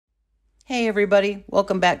Hey everybody,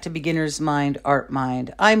 welcome back to Beginner's Mind, Art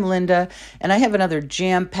Mind. I'm Linda, and I have another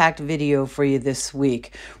jam-packed video for you this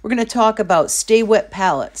week. We're going to talk about stay wet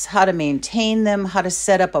palettes, how to maintain them, how to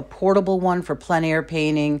set up a portable one for plein air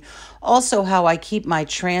painting, also how I keep my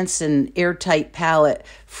Transin airtight palette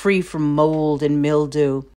free from mold and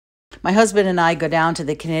mildew. My husband and I go down to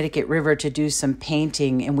the Connecticut River to do some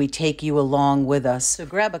painting, and we take you along with us. So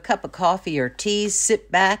grab a cup of coffee or tea,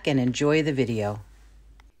 sit back, and enjoy the video.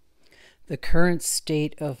 The current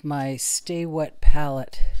state of my Stay Wet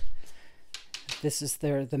palette. This is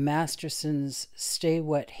the Masterson's Stay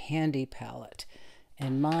Wet Handy palette,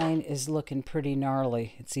 and mine is looking pretty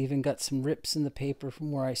gnarly. It's even got some rips in the paper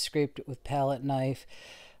from where I scraped it with palette knife.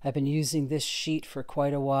 I've been using this sheet for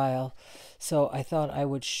quite a while, so I thought I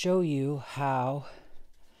would show you how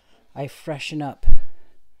I freshen up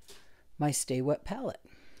my Stay Wet palette.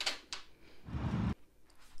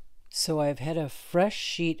 So I've had a fresh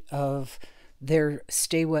sheet of their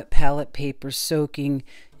Stay Wet palette paper soaking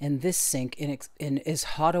in this sink in as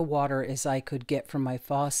hot a water as I could get from my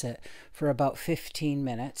faucet for about 15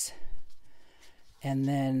 minutes. And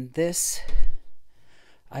then this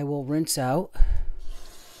I will rinse out.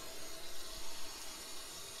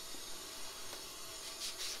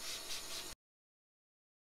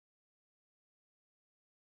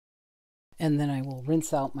 And then I will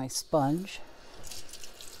rinse out my sponge.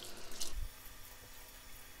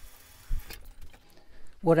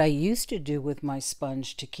 What I used to do with my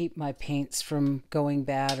sponge to keep my paints from going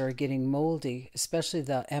bad or getting moldy, especially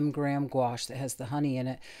the M-gram gouache that has the honey in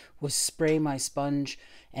it, was spray my sponge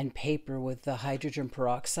and paper with the hydrogen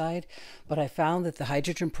peroxide. But I found that the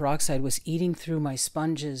hydrogen peroxide was eating through my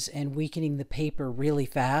sponges and weakening the paper really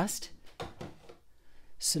fast.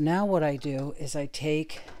 So now what I do is I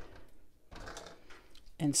take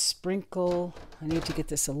and sprinkle. I need to get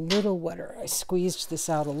this a little wetter. I squeezed this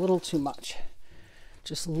out a little too much.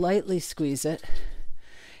 Just lightly squeeze it.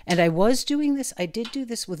 And I did do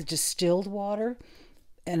this with distilled water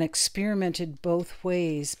and experimented both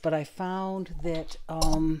ways, but I found that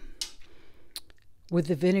with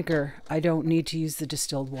the vinegar, I don't need to use the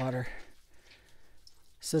distilled water.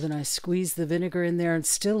 So then I squeeze the vinegar in there and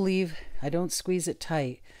still leave, I don't squeeze it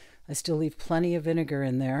tight, I still leave plenty of vinegar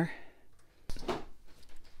in there.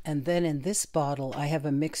 And then in this bottle, I have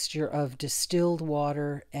a mixture of distilled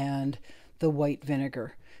water and the white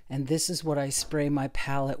vinegar, and this is what I spray my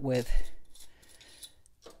palette with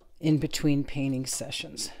in between painting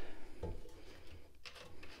sessions.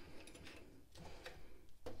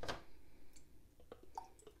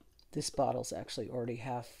 This bottle's actually already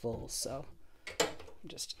half full, so I'm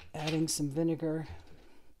just adding some vinegar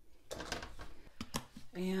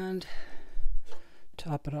and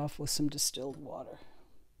top it off with some distilled water.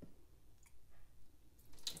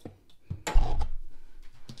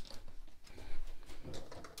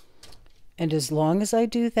 And as long as I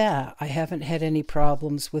do that, I haven't had any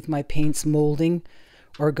problems with my paints molding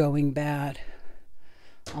or going bad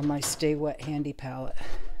on my Stay Wet Handy palette.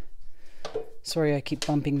 Sorry, I keep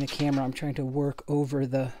bumping the camera. I'm trying to work over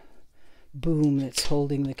the boom that's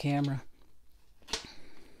holding the camera.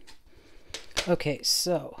 Okay,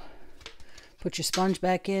 so put your sponge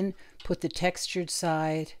back in, put the textured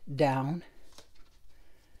side down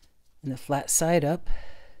and the flat side up,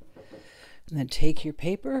 and then take your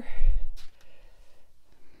paper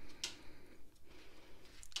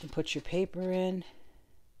and put your paper in.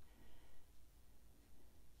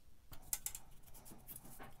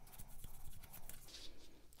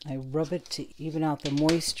 I rub it to even out the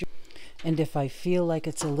moisture, and if I feel like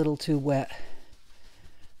it's a little too wet,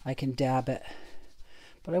 I can dab it.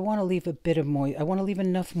 But I want to leave a bit of I want to leave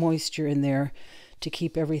enough moisture in there to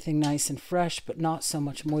keep everything nice and fresh, but not so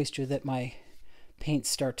much moisture that my paints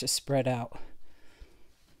start to spread out.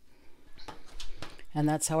 And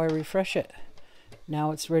that's how I refresh it.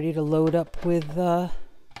 Now it's ready to load up with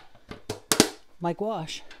my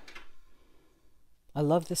gouache. I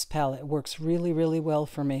love this palette. It works really, really well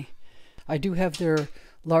for me. I do have their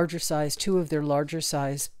larger size, two of their larger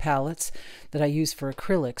size palettes that I use for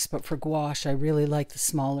acrylics, but for gouache, I really like the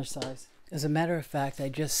smaller size. As a matter of fact, I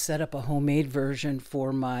just set up a homemade version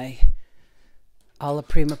for my Alla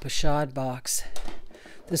Prima Pochade box.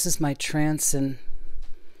 This is my Transin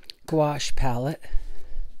gouache palette,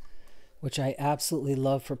 which I absolutely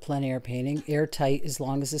love for plein air painting. Airtight as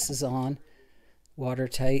long as this is on,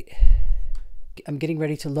 watertight. I'm getting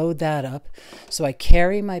ready to load that up. So I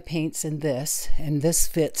carry my paints in this, and this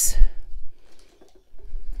fits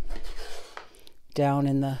down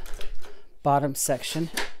in the bottom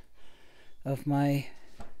section of my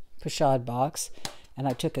Pochade box. And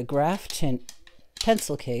I took a graph tint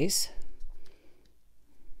pencil case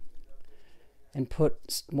and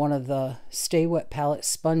put one of the Stay Wet palette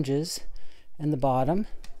sponges in the bottom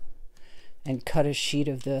and cut a sheet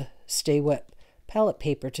of the Stay Wet palette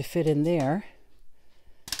paper to fit in there.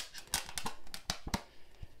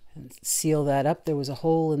 And seal that up. There was a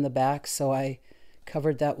hole in the back, so I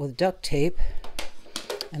covered that with duct tape.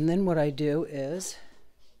 And then what I do is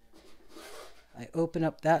I open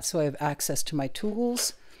up that so I have access to my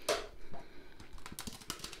tools.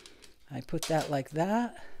 I put that like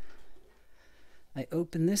that. I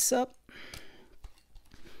open this up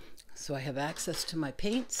so I have access to my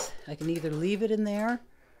paints. I can either leave it in there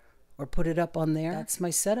or put it up on there. That's my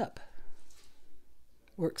setup.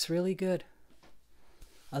 Works really good.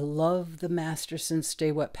 I love the Masterson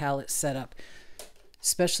Stay Wet palette setup,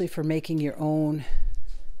 especially for making your own.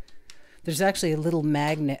 There's actually a little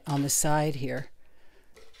magnet on the side here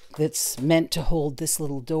that's meant to hold this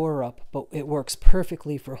little door up, but it works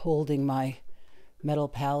perfectly for holding my metal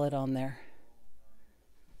palette on there.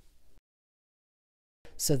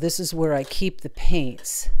 So this is where I keep the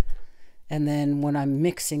paints, and then when I'm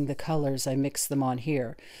mixing the colors, I mix them on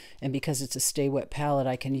here. And because it's a Stay Wet palette,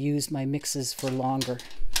 I can use my mixes for longer.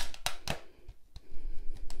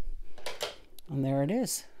 And there it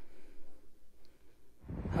is.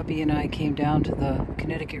 Hubby and I came down to the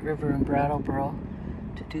Connecticut River in Brattleboro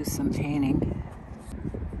to do some painting.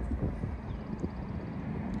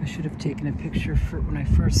 I should have taken a picture for when I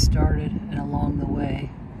first started and along the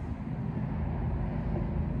way.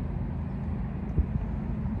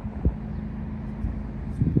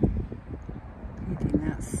 Painting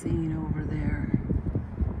that scene over there.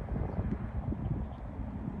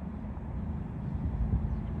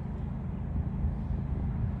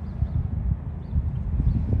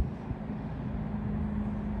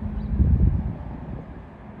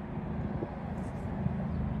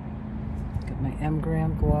 My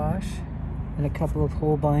M-gram gouache and a couple of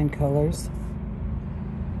Holbein colors.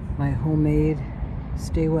 My homemade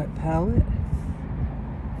Stay Wet palette.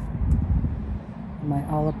 My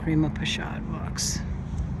Alla Prima Pochade box.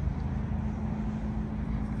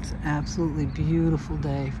 It's an absolutely beautiful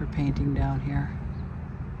day for painting down here.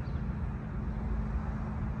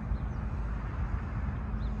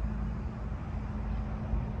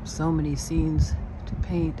 So many scenes to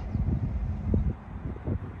paint.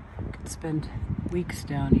 Spend weeks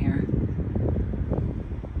down here.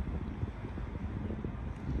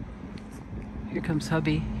 Here comes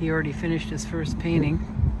hubby. He already finished his first painting.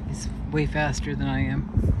 He's way faster than I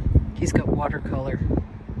am. He's got watercolor.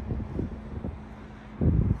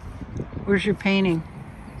 Where's your painting?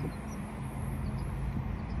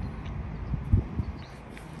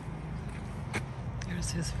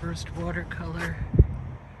 There's his first watercolor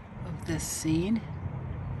of this scene.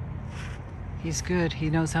 He's good.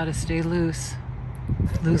 He knows how to stay loose.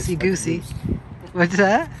 Loosey-goosey. What's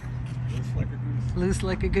that? Loose like a goose. Loose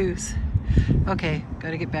like a goose. Okay,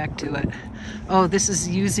 gotta get back to it. Oh, this is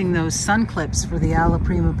using those sun clips for the Alla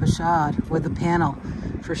Prima Pochade with the panel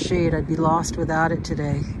for shade. I'd be lost without it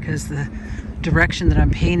today because the direction that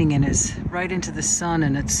I'm painting in is right into the sun,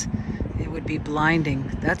 and it would be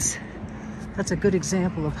blinding. That's a good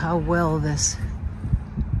example of how well this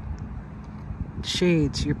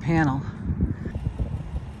shades your panel.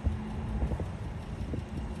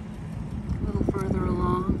 Further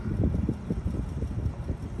along.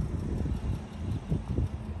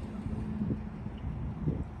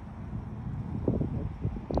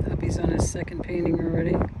 Hubby's on his second painting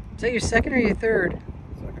already. Is that your second or your third?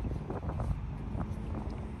 Second.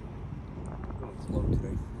 Going slow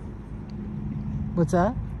today. What's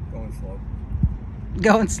that? Going slow.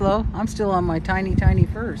 Going slow? I'm still on my tiny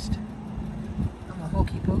first. I'm a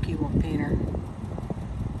hokey pokey painter.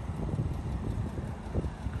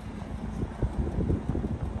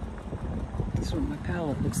 That's what my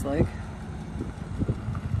palette looks like.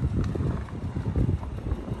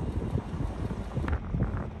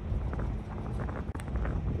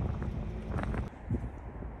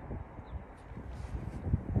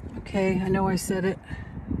 Okay, I know I said it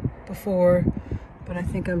before, but I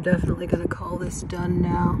think I'm definitely going to call this done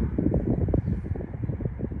now.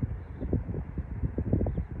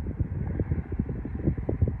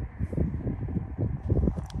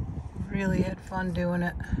 Really had fun doing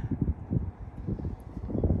it.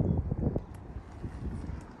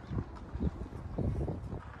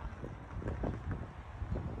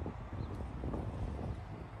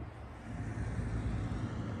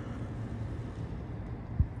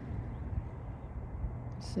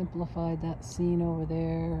 Simplified that scene over there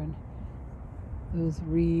and those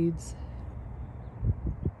reeds.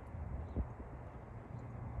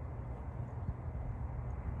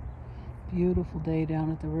 Beautiful day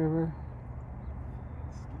down at the river.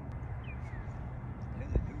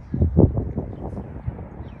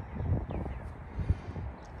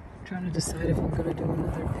 trying to decide if I'm going to do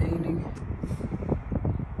another painting.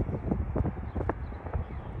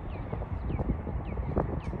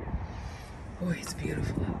 Boy, it's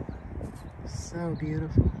beautiful out. So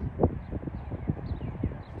beautiful.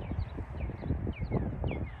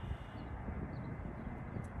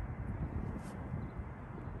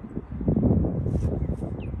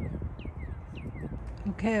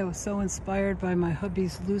 Okay, I was so inspired by my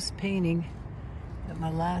hubby's loose painting that my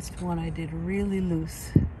last one I did really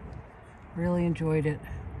loose. Really enjoyed it.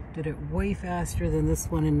 Did it way faster than this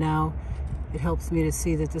one, and now it helps me to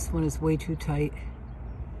see that this one is way too tight.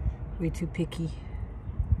 Way too picky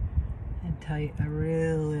and tight. I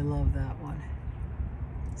really love that one.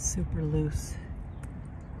 Super loose.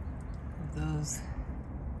 Those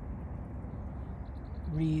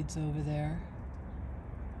reeds over there.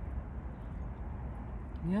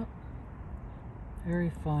 Yep.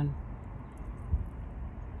 Very fun.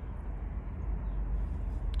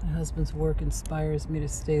 My husband's work inspires me to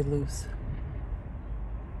stay loose.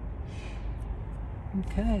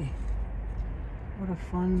 Okay. What a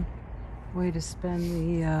fun way to spend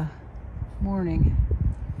the morning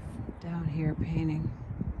down here painting.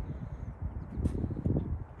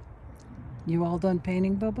 You all done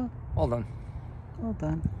painting, Bubba? All done. All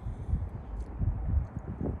done.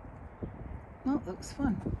 Oh, that was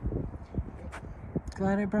fun.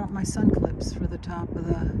 Glad I brought my sun clips for the top of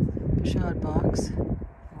the Pochade box. It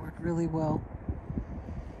worked really well.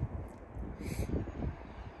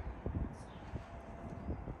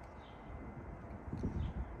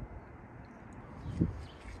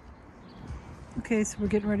 Okay, so we're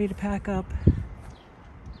getting ready to pack up.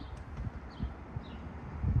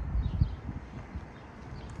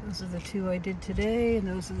 Those are the two I did today, and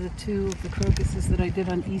those are the two of the crocuses that I did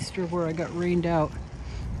on Easter where I got rained out.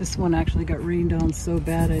 This one actually got rained on so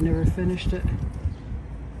bad I never finished it.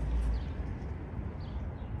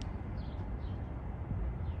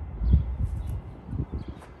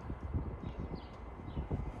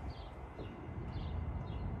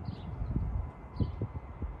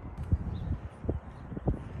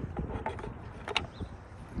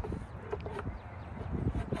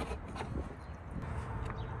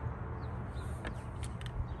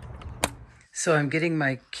 So I'm getting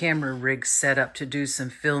my camera rig set up to do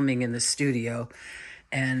some filming in the studio,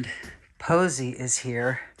 and Posey is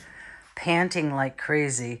here panting like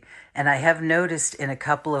crazy. And I have noticed in a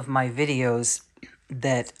couple of my videos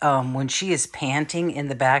that when she is panting in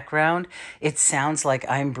the background, it sounds like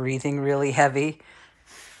I'm breathing really heavy.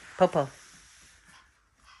 Popo,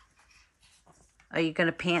 are you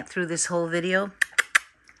gonna pant through this whole video?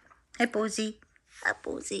 Hi, Posey. Hi,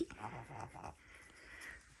 Posey.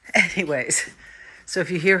 Anyways, so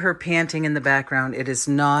if you hear her panting in the background, it is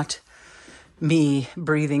not me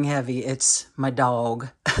breathing heavy. It's my dog.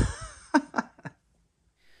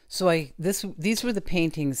 So these were the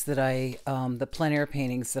paintings that the plein air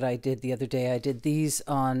paintings that I did the other day. I did these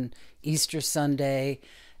on Easter Sunday,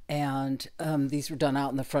 and these were done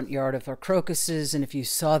out in the front yard of our crocuses. And if you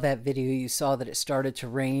saw that video, you saw that it started to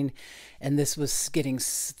rain, and this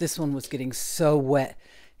one was getting so wet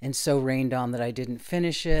and so rained on that I didn't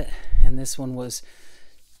finish it. And this one was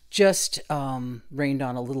just rained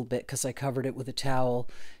on a little bit because I covered it with a towel.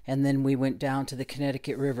 And then we went down to the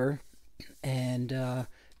Connecticut River and I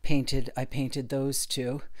painted those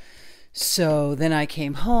two. So then I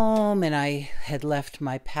came home and I had left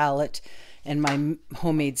my palette and my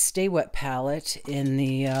homemade Stay Wet palette in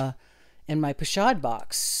my Pochade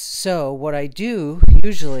box. So what I do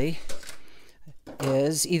usually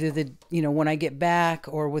is either when I get back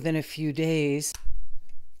or within a few days,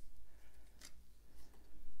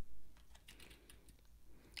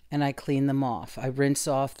 and I clean them off. I rinse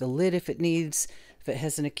off the lid if it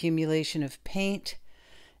has an accumulation of paint.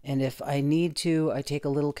 And if I need to, I take a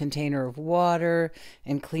little container of water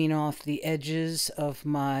and clean off the edges of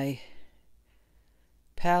my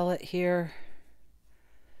palette here,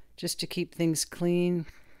 just to keep things clean.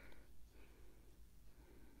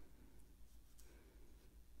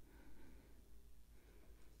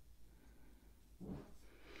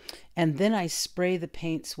 And then I spray the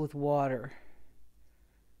paints with water.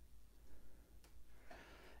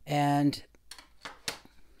 And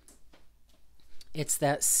it's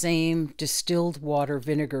that same distilled water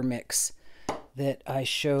vinegar mix that I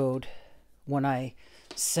showed when I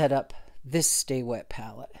set up this Stay Wet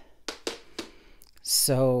palette.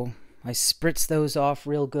 So I spritz those off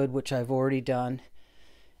real good, which I've already done.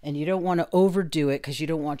 And you don't want to overdo it because you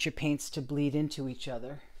don't want your paints to bleed into each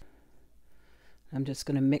other. I'm just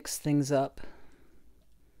going to mix things up.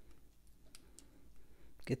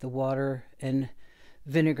 Get the water and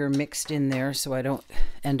vinegar mixed in there so I don't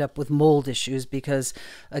end up with mold issues, because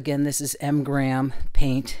again, this is M-gram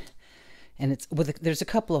paint, and it's with there's a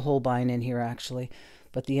couple of Holbein in here actually,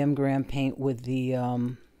 but the M-gram paint with the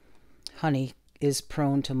honey is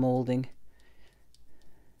prone to molding.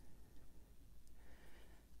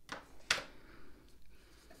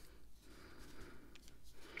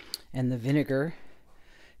 And the vinegar,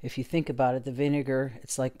 if you think about it, the vinegar,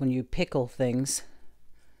 it's like when you pickle things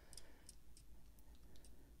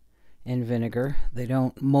in vinegar, they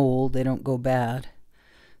don't mold, they don't go bad,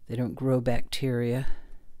 they don't grow bacteria.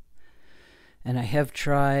 And I have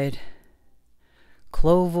tried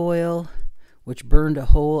clove oil, which burned a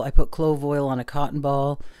hole. I put clove oil on a cotton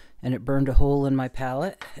ball and it burned a hole in my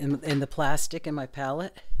palette, in the plastic in my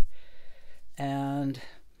palette. And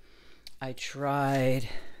I tried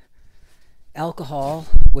alcohol,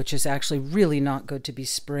 which is actually really not good to be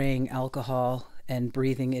spraying alcohol and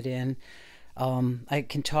breathing it in. I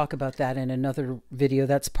can talk about that in another video.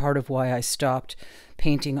 That's part of why I stopped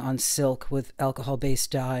painting on silk with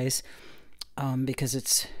alcohol-based dyes, because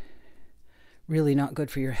it's really not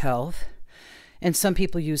good for your health. And some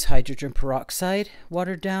people use hydrogen peroxide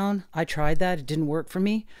watered down. I tried that. It didn't work for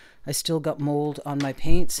me. I still got mold on my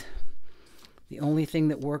paints. The only thing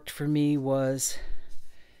that worked for me was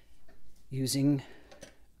using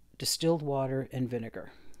distilled water and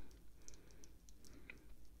vinegar.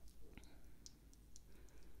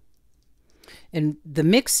 And the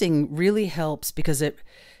mixing really helps because it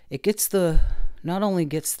gets the, not only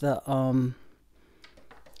gets the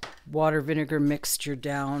water vinegar mixture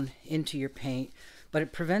down into your paint, but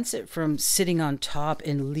it prevents it from sitting on top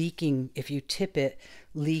and leaking, if you tip it,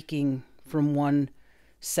 leaking from one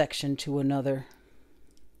section to another.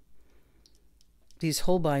 These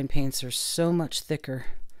Holbein paints are so much thicker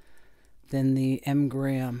than the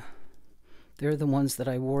M-gram. They're the ones that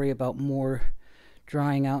I worry about more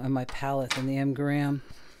drying out in my palette than the M-gram.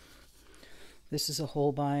 This is a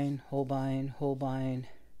Holbein, Holbein, Holbein,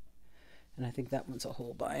 and I think that one's a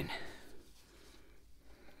Holbein.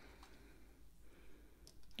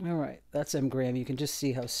 All right, that's M-gram. You can just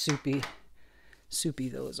see how soupy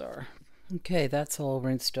those are. Okay, that's all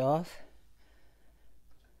rinsed off.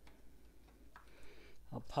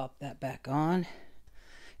 I'll pop that back on.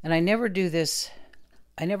 And I never do this,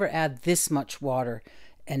 I never add this much water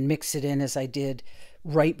and mix it in as I did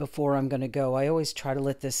right before I'm going to go. I always try to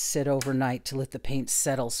let this sit overnight to let the paint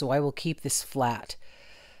settle. So I will keep this flat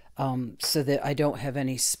so that I don't have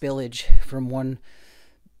any spillage from one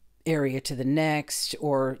area to the next,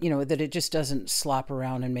 or, you know, that it just doesn't slop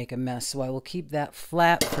around and make a mess. So I will keep that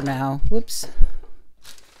flat for now. Whoops.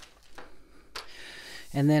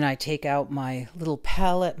 And then I take out my little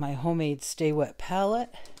palette, my homemade Stay Wet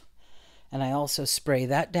palette, and I also spray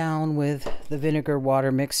that down with the vinegar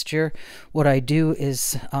water mixture. What I do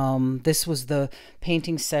is, this was the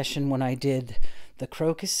painting session when I did the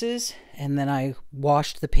crocuses, and then I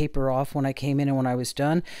washed the paper off when I came in and when I was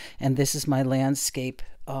done. And this is my landscape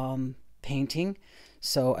painting.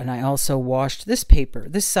 So, and I also washed this paper,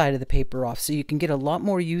 this side of the paper off. So you can get a lot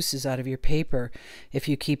more uses out of your paper if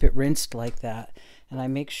you keep it rinsed like that. And I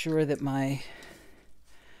make sure that my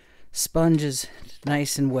sponge is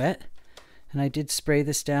nice and wet. And I did spray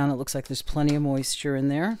this down. It looks like there's plenty of moisture in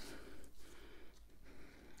there.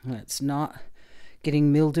 And it's not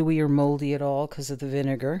getting mildewy or moldy at all because of the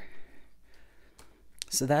vinegar.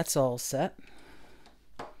 So that's all set.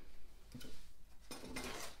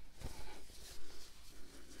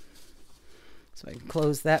 So I can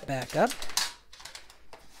close that back up.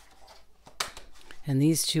 And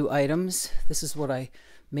these two items, this is what I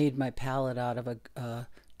made my palette out of, a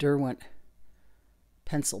Derwent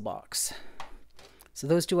pencil box. So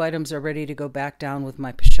those two items are ready to go back down with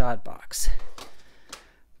my Pashad box.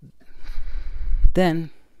 Then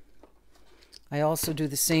I also do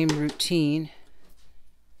the same routine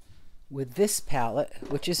with this palette,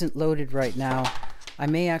 which isn't loaded right now. I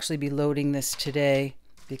may actually be loading this today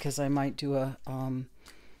because I might do a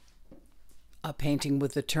painting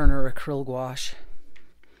with the Turner acrylic gouache,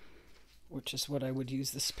 which is what I would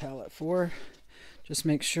use this palette for. Just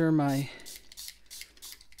make sure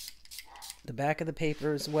the back of the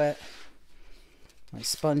paper is wet, my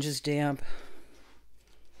sponge is damp,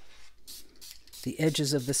 the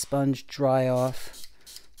edges of the sponge dry off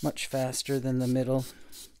much faster than the middle.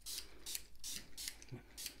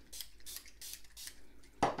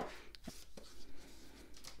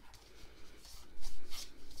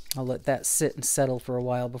 I'll let that sit and settle for a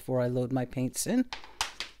while before I load my paints in.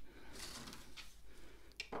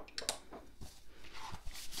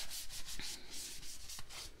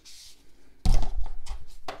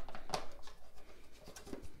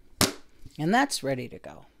 And that's ready to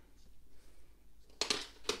go.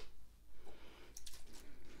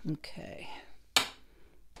 Okay.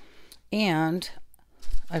 And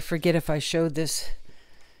I forget if I showed this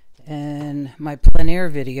in my plein air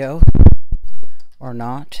video or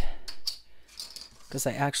not, because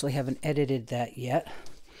I actually haven't edited that yet.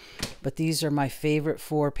 But these are my favorite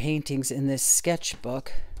 4 paintings in this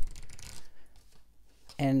sketchbook.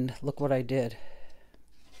 And look what I did.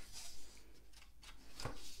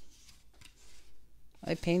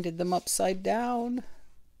 I painted them upside down.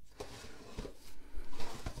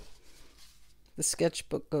 The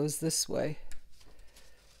sketchbook goes this way.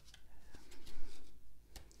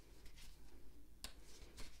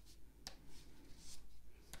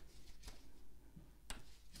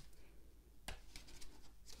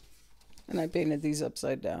 And I painted these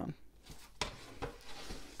upside down.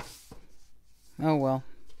 Oh well,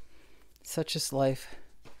 such is life.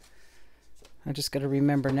 I just got to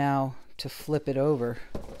remember now to flip it over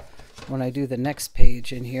when I do the next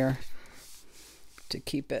page in here to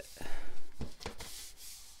keep it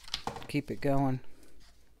going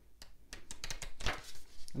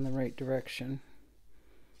in the right direction.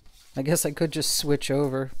 I guess I could just switch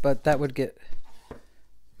over, but that would get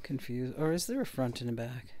confused. Or is there a front and a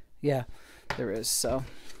back? Yeah, there is. So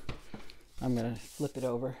I'm going to flip it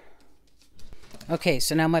over. Okay,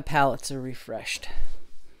 so now my palettes are refreshed.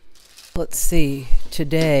 Let's see.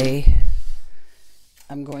 Today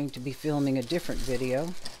I'm going to be filming a different video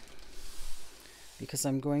because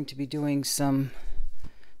I'm going to be doing some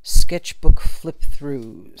sketchbook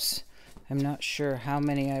flip-throughs. I'm not sure how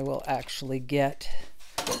many I will actually get.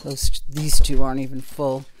 These 2 aren't even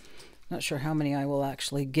full. Not sure how many I will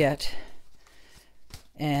actually get.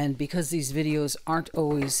 And because these videos aren't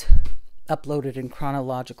always uploaded in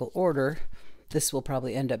chronological order, this will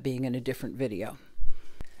probably end up being in a different video.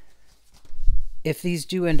 If these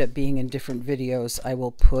do end up being in different videos, I will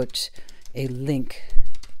put a link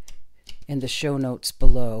in the show notes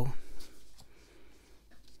below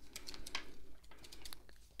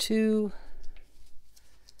to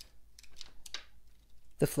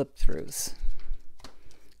the flip-throughs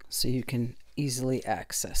so you can easily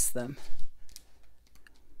access them.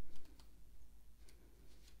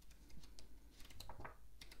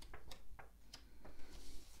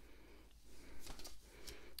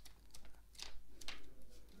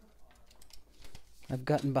 I've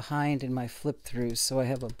gotten behind in my flip-throughs, so I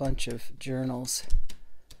have a bunch of journals.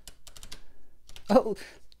 Oh,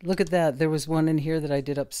 look at that. There was one in here that I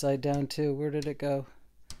did upside down too. Where did it go?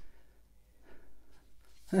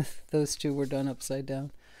 Those 2 were done upside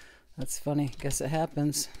down. That's funny. Guess it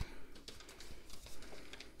happens.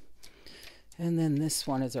 And then this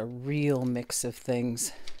one is a real mix of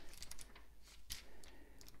things.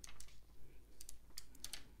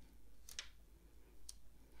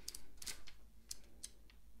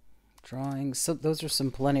 Drawings. So those are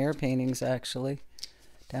some plein air paintings actually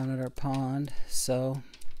down at our pond. So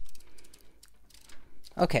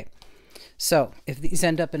okay, so if these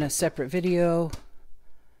end up in a separate video,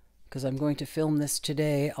 because I'm going to film this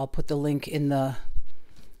today, I'll put the link in the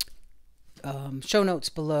show notes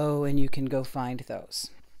below and you can go find those.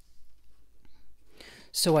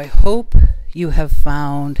 So I hope you have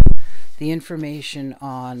found the information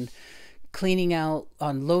on cleaning out,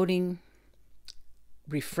 on loading,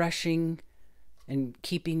 refreshing, and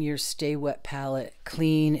keeping your Stay Wet palette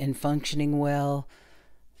clean and functioning well.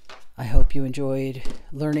 I hope you enjoyed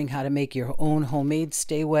learning how to make your own homemade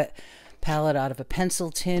Stay Wet palette out of a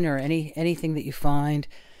pencil tin or anything that you find,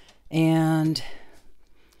 and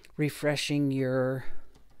refreshing your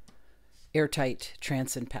airtight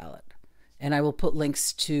Transin palette. And I will put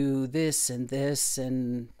links to this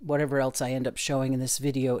and whatever else I end up showing in this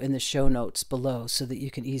video in the show notes below so that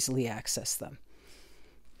you can easily access them.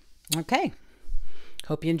 Okay,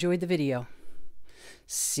 hope you enjoyed the video.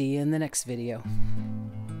 See you in the next video.